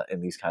these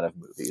kind of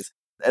movies.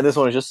 And this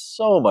one is just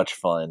so much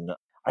fun.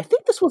 I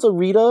think this was a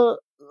Rita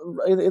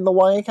in the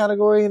YA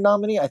category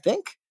nominee. I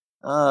think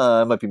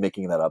I might be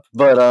making that up,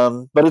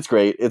 but it's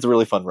great. It's a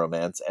really fun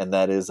romance, and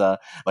that is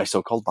My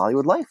So-Called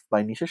Bollywood Life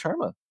by Nisha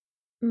Sharma.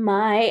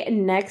 My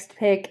next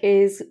pick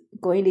is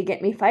going to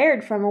get me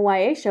fired from a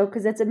YA show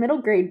because it's a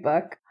middle grade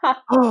book.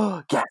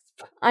 Oh, gasp.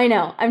 I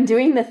know. I'm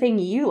doing the thing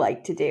you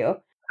like to do.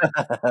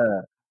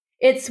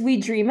 It's We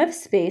Dream of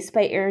Space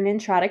by Erin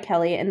Entrada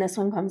Kelly, and this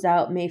one comes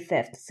out May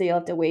 5th, so you'll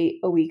have to wait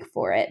a week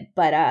for it.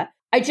 But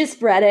I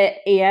just read it,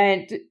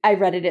 and I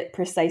read it at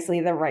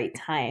precisely the right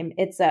time.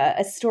 It's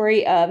a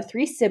story of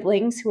 3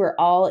 siblings who are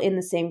all in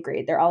the same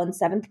grade. They're all in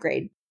 7th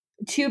grade.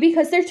 2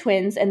 because they're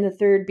twins, and the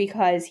 3rd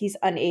because he's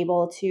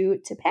unable to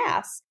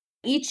pass.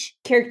 Each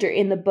character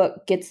in the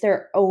book gets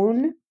their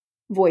own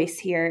voice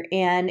here,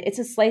 and it's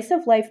a slice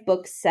of life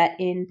book set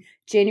in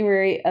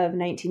January of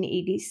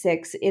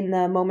 1986 in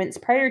the moments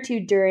prior to,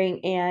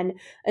 during, and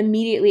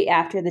immediately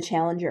after the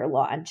Challenger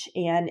launch.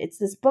 And it's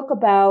this book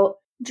about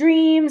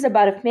dreams,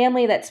 about a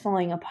family that's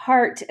falling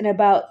apart, and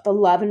about the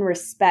love and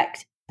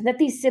respect that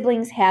these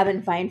siblings have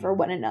and find for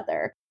one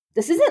another.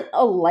 This isn't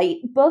a light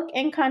book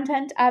in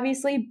content,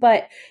 obviously,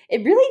 but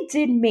it really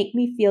did make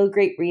me feel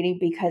great reading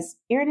because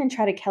Erin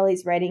Entrada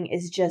Kelly's writing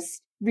is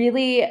just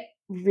really,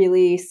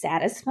 really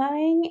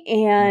satisfying,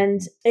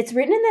 and it's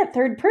written in that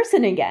third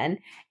person again.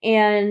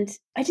 And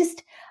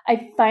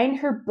I find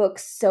her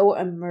books so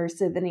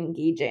immersive and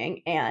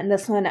engaging. And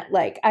this one,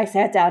 like, I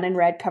sat down and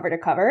read cover to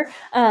cover.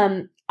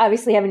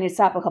 Obviously having to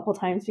stop a couple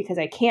times because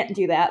I can't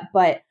do that,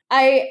 but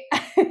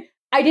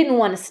I didn't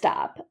want to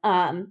stop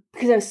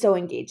because I was so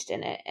engaged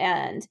in it.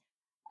 And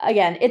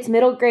again, it's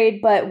middle grade,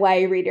 but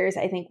YA readers,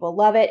 I think, will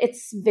love it.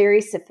 It's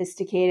very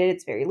sophisticated.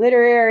 It's very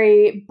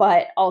literary,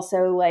 but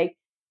also like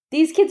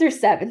these kids are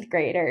 7th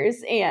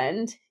graders,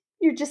 and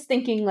you're just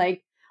thinking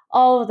like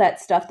all of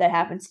that stuff that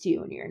happens to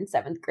you when you're in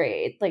 7th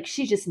grade. Like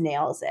she just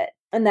nails it.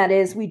 And that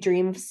is We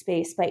Dream of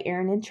Space by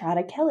Erin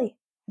Entrada Kelly.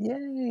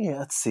 Yay.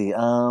 Let's see.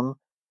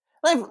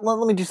 Let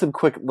me do some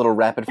quick little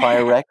rapid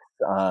fire recs,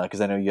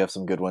 because I know you have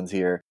some good ones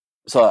here.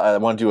 So I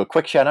want to do a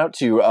quick shout out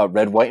to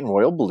Red, White, and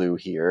Royal Blue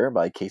here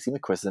by Casey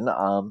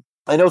McQuiston.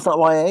 I know it's not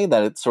YA,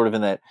 that it's sort of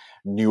in that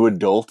new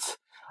adult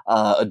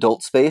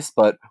space,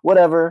 but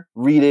whatever,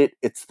 read it.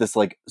 It's this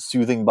like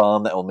soothing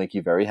balm that will make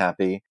you very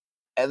happy.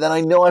 And then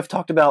I know I've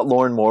talked about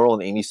Lauren Morrill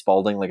and Amy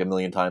Spalding like a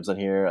million times on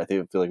here. I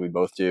feel like we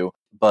both do.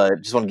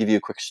 But just want to give you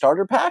a quick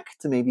starter pack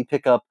to maybe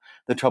pick up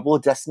The Trouble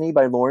with Destiny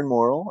by Lauren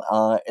Morrill,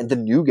 and The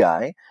New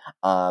Guy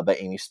by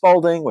Amy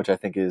Spalding, which I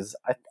think is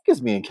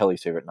me and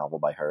Kelly's favorite novel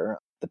by her.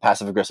 The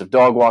passive-aggressive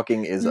dog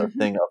walking is a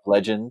thing of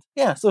legend.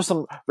 Yeah, so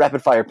some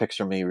rapid-fire picks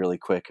from me really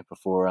quick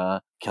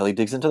before Kelly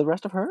digs into the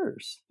rest of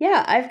hers.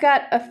 Yeah, I've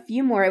got a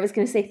few more. I was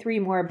going to say 3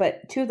 more,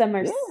 but 2 of them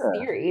are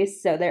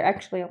series, so they're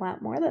actually a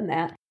lot more than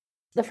that.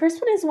 The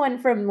first one is one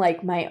from,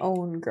 like, my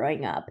own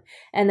growing up,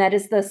 and that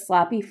is the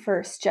Sloppy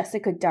First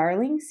Jessica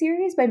Darling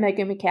series by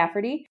Megan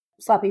McCafferty.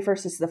 Sloppy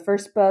First is the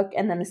first book,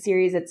 and then the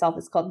series itself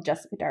is called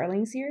Jessica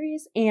Darling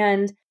series.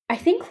 And I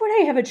think when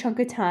I have a chunk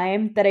of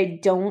time that I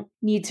don't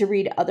need to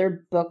read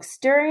other books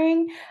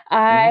during,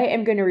 I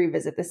am going to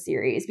revisit the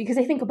series because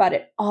I think about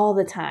it all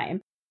the time.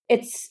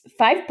 It's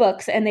 5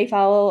 books, and they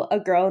follow a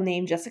girl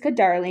named Jessica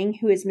Darling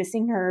who is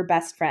missing her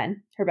best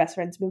friend. Her best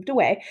friend's moved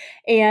away,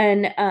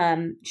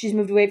 and she's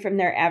moved away from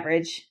their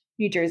average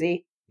New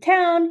Jersey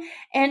town,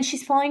 and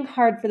she's falling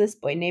hard for this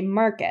boy named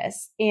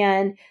Marcus.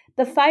 And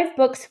the 5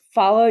 books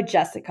follow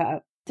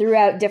Jessica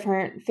throughout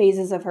different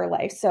phases of her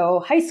life.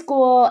 So high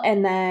school,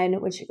 and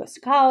then when she goes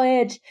to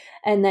college,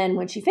 and then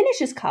when she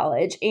finishes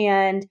college.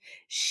 And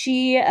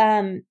she,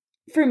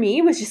 for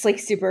me, was just like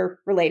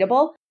super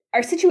relatable.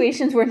 Our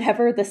situations were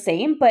never the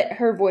same, but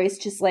her voice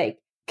just like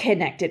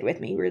connected with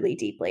me really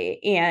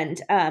deeply.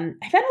 And I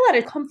found a lot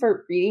of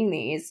comfort reading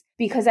these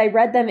because I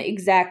read them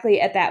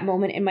exactly at that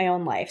moment in my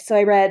own life. So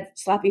I read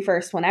Sloppy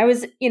First when I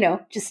was,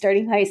 just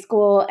starting high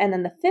school. And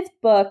then the 5th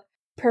book,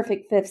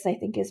 Perfect Fifths, I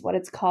think is what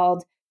it's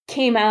called,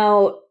 came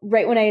out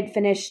right when I had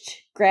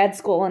finished grad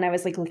school and I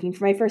was like looking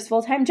for my first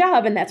full-time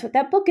job. And that's what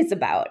that book is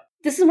about.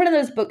 This is one of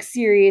those book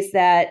series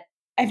that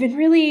I've been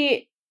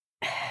really,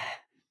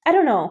 I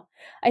don't know.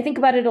 I think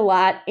about it a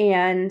lot,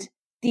 and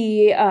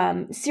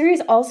the series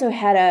also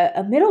had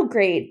a middle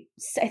grade,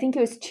 I think it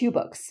was 2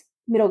 books,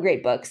 middle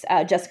grade books,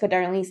 Jessica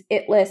Darling's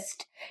It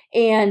List,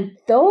 and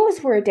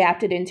those were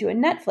adapted into a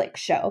Netflix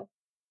show.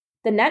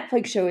 The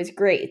Netflix show is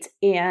great,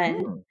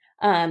 and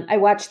I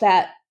watched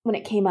that when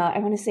it came out, I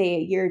want to say a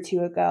year or 2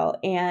 ago,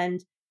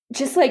 and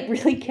just like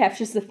really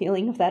captures the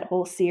feeling of that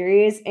whole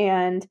series.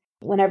 And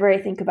whenever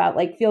I think about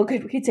like feel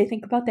good reads, I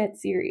think about that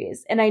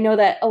series. And I know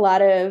that a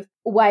lot of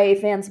YA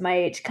fans my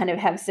age kind of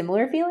have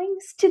similar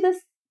feelings to this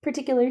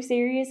particular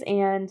series.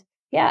 And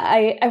yeah,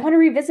 I want to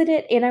revisit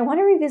it. And I want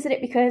to revisit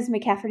it because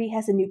McCafferty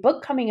has a new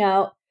book coming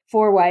out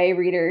for YA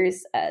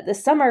readers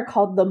this summer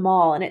called The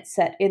Mall. And it's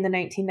set in the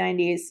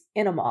 1990s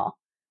in a mall,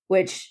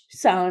 which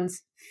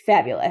sounds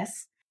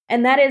fabulous.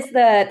 And that is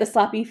the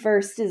Sloppy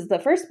First is the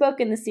first book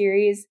in the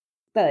series,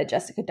 the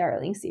Jessica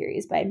Darling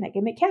series by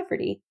Megan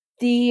McCafferty.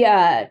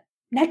 The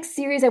next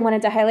series I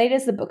wanted to highlight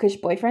is the Bookish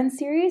Boyfriend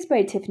series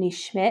by Tiffany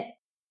Schmidt.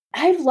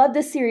 I've loved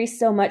this series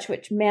so much,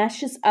 which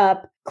mashes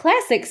up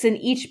classics in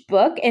each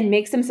book and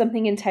makes them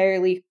something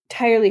entirely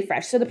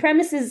fresh. So the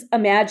premise is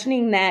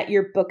imagining that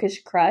your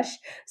bookish crush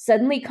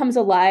suddenly comes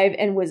alive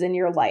and was in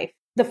your life.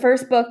 The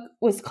first book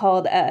was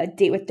called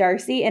Date with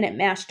Darcy, and it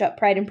mashed up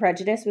Pride and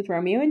Prejudice with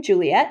Romeo and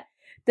Juliet.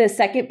 The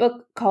second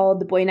book, called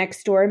The Boy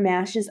Next Door,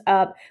 mashes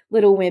up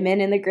Little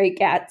Women and The Great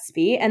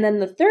Gatsby. And then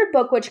the third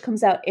book, which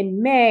comes out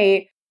in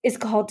May, is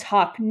called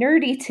Talk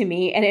Nerdy to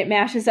Me, and it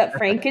mashes up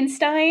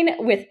Frankenstein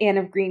with Anne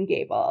of Green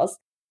Gables.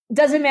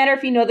 Doesn't matter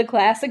if you know the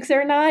classics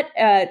or not.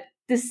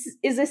 This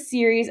is a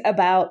series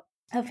about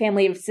a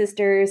family of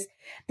sisters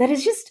that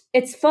is just,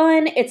 it's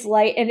fun, it's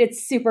light, and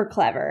it's super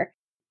clever.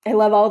 I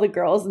love all the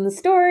girls in the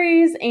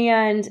stories,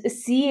 and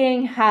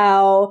seeing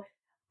how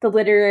the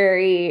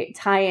literary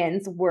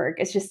tie-ins work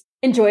is just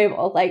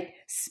enjoyable, like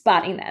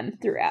spotting them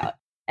throughout.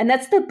 And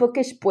that's the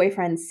Bookish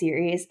Boyfriend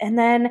series. And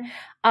then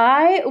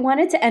I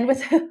wanted to end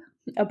with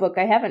a book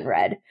I haven't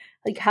read.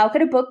 Like, how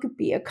could a book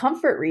be a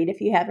comfort read if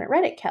you haven't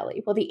read it,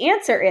 Kelly? Well, the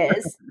answer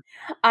is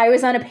I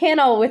was on a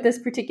panel with this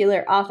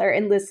particular author,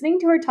 and listening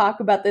to her talk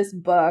about this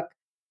book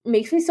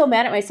makes me so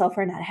mad at myself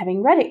for not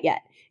having read it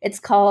yet. It's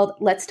called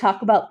Let's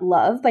Talk About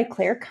Love by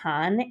Claire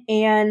Kahn.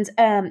 And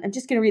I'm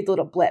just going to read the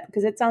little blip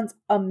because it sounds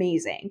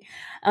amazing.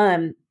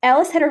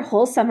 Alice had her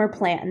whole summer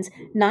planned,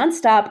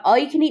 nonstop,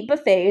 all-you-can-eat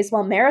buffets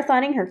while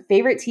marathoning her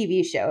favorite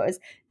TV shows,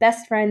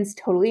 Best Friends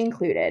totally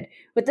included,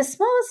 with the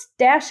smallest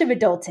dash of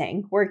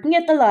adulting, working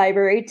at the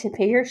library to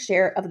pay her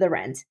share of the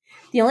rent.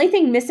 The only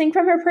thing missing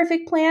from her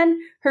perfect plan?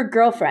 Her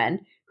girlfriend,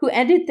 who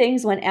ended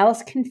things when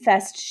Alice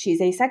confessed she's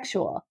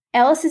asexual.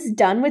 Alice is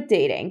done with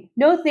dating.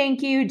 No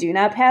thank you, do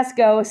not pass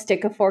go,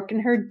 stick a fork in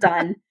her,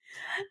 done.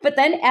 But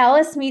then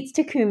Alice meets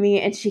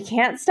Takumi and she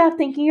can't stop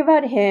thinking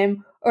about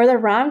him or the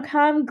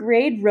rom-com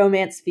grade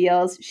romance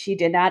feels she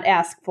did not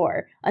ask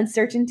for.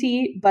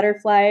 Uncertainty,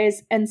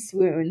 butterflies, and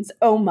swoons.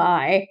 Oh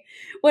my.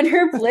 When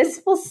her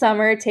blissful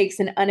summer takes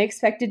an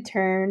unexpected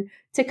turn,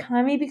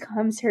 Takami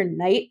becomes her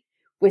knight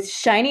with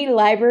shiny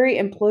library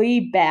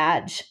employee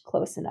badge.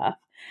 Close enough.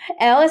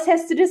 Alice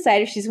has to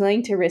decide if she's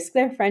willing to risk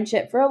their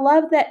friendship for a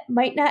love that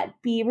might not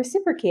be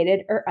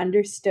reciprocated or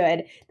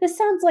understood. This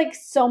sounds like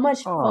so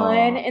much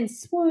fun and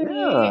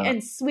swoony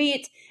and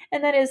sweet.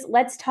 And that is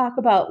Let's Talk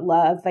About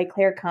Love by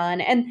Claire Kahn.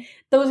 And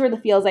those were the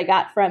feels I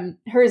got from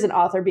her as an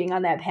author being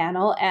on that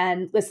panel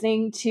and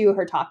listening to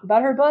her talk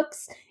about her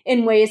books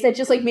in ways that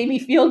just like made me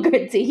feel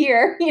good to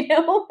hear, you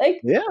know?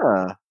 Like,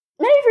 yeah.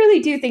 I really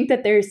do think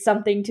that there's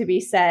something to be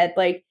said.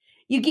 Like,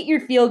 you get your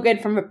feel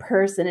good from a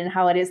person and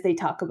how it is they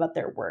talk about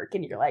their work.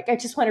 And you're like, I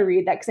just want to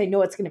read that because I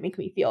know it's going to make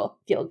me feel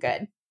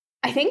good.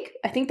 I think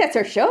that's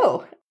our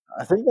show.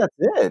 I think that's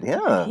it.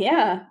 Yeah.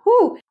 Yeah.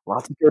 Whew.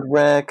 Lots of good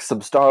recs,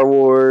 some Star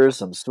Wars,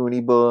 some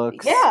Swoony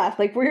books. Yeah.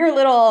 Like we're a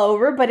little all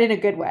over, but in a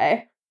good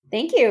way.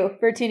 Thank you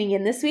for tuning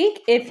in this week.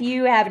 If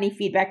you have any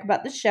feedback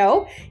about the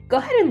show, go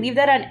ahead and leave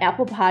that on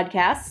Apple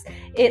Podcasts.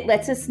 It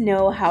lets us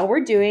know how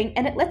we're doing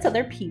and it lets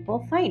other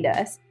people find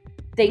us.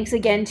 Thanks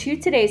again to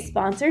today's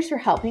sponsors for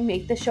helping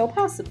make the show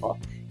possible.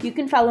 You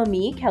can follow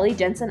me, Kelly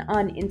Jensen,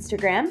 on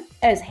Instagram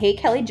as Hey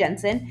Kelly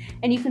Jensen,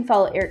 and you can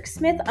follow Eric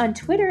Smith on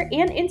Twitter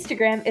and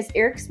Instagram as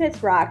Eric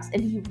Smith Rocks,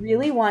 and he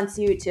really wants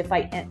you to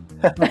fight him.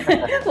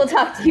 We'll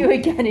talk to you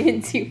again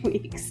in 2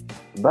 weeks.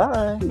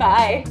 Bye.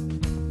 Bye.